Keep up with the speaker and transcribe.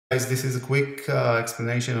Guys, this is a quick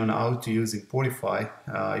explanation on how to use Importify.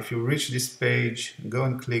 If you reach this page, go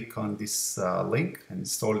and click on this link and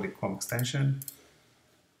install the Chrome extension.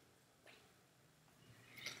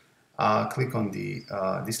 Click on the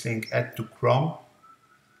this link, add to Chrome,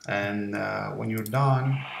 and when you're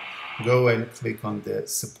done, go and click on the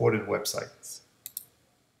supported websites.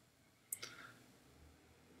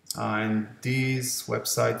 And this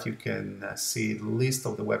website, you can see the list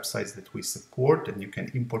of the websites that we support and you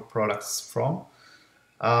can import products from.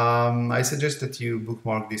 I suggest that you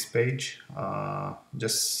bookmark this page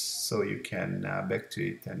just so you can back to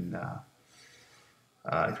it, and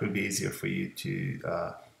it will be easier for you to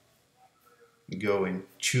go and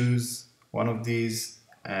choose one of these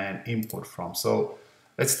and import from. So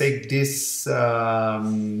let's take this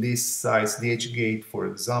this size Dhgate for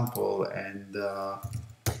example, and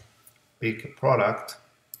pick a product.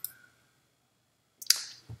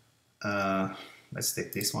 Let's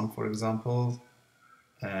take this one for example,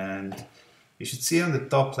 and you should see on the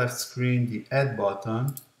top left screen the add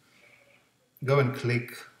button. Go and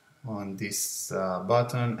click on this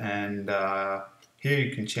button, and here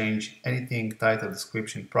you can change anything: title,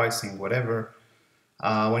 description, pricing, whatever.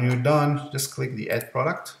 When you're done, just click the add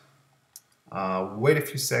product, wait a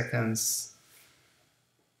few seconds,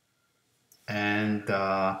 and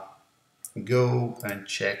go and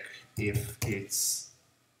check if it's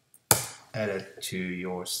added to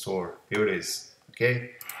your store. Here it is.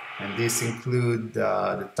 Okay, and this includes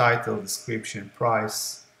the title, description,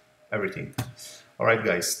 price, everything. Alright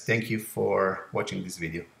guys, thank you for watching this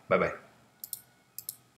video. Bye bye.